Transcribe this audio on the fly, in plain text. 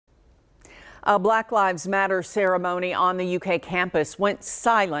A Black Lives Matter ceremony on the UK campus went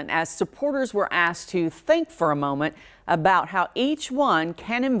silent as supporters were asked to think for a moment about how each one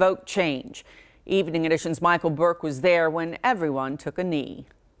can invoke change. Evening Edition's Michael Burke was there when everyone took a knee.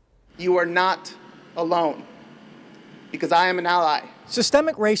 You are not alone, because I am an ally.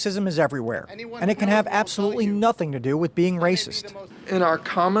 Systemic racism is everywhere, and it can have absolutely nothing to do with being racist. In our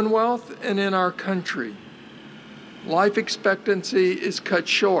Commonwealth and in our country, life expectancy is cut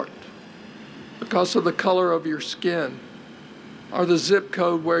short because of the color of your skin, or the zip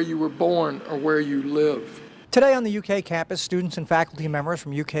code where you were born or where you live. Today on the UK campus, students and faculty members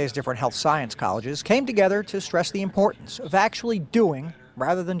from UK's different health science colleges came together to stress the importance of actually doing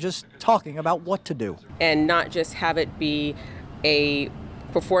rather than just talking about what to do. And not just have it be a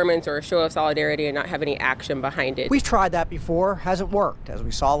performance or a show of solidarity and not have any action behind it. We've tried that before, hasn't worked, as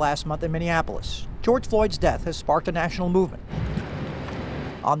we saw last month in Minneapolis. George Floyd's death has sparked a national movement.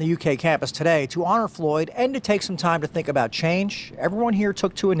 On the UK campus today, to honor Floyd and to take some time to think about change, everyone here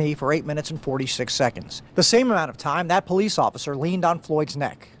took to a knee for 8 minutes and 46 seconds. The same amount of time that police officer leaned on Floyd's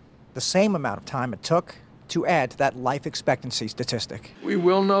neck. The same amount of time it took to add to that life expectancy statistic. We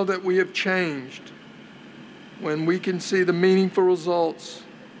will know that we have changed when we can see the meaningful results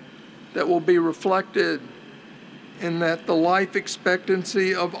that will be reflected in that the life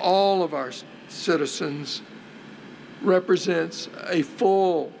expectancy of all of our citizens represents a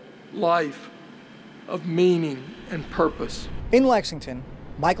full life of meaning and purpose. In Lexington,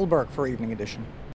 Michael Burke for Evening Edition.